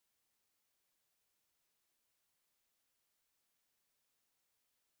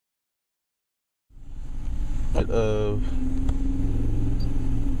of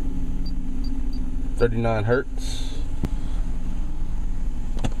 39 hertz.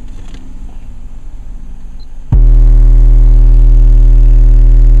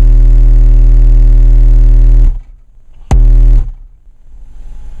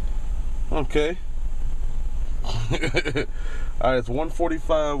 Okay. Alright, it's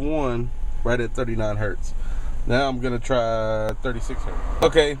 145.1 right at 39 hertz. Now I'm gonna try 36 hertz.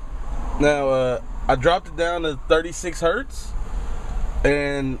 Okay, now I dropped it down to 36 hertz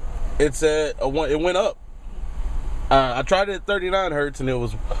and it's at it went up. I tried it at 39 hertz and it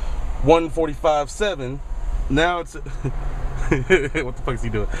was 145.7. Now it's what the fuck is he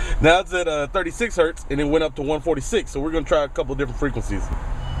doing? Now it's at 36 hertz and it went up to 146. So we're gonna try a couple different frequencies.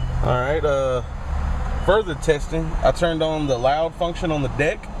 Alright, further testing, I turned on the loud function on the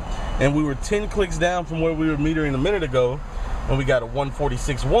deck and we were 10 clicks down from where we were metering a minute ago and we got a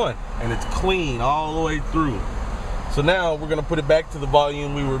 146.1 and it's clean all the way through. So now we're gonna put it back to the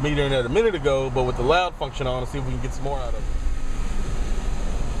volume we were metering at a minute ago, but with the loud function on, and see if we can get some more out of it.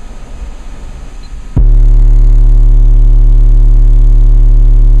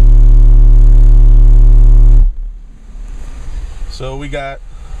 So we got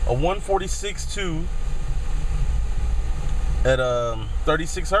a 146.2 at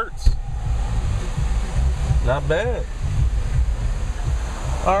 36 hertz. Not bad.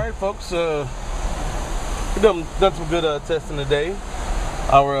 All right, folks. We've done some good testing today.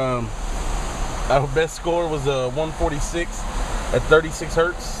 Our best score was 146 at 36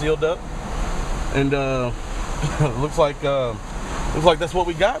 hertz, sealed up, and looks like that's what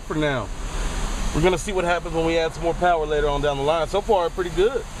we got for now. We're gonna see what happens when we add some more power later on down the line. So far, pretty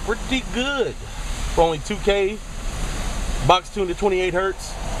good for only 2K. Box tuned to 28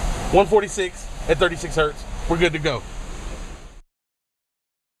 hertz, 146 at 36 hertz. We're good to go.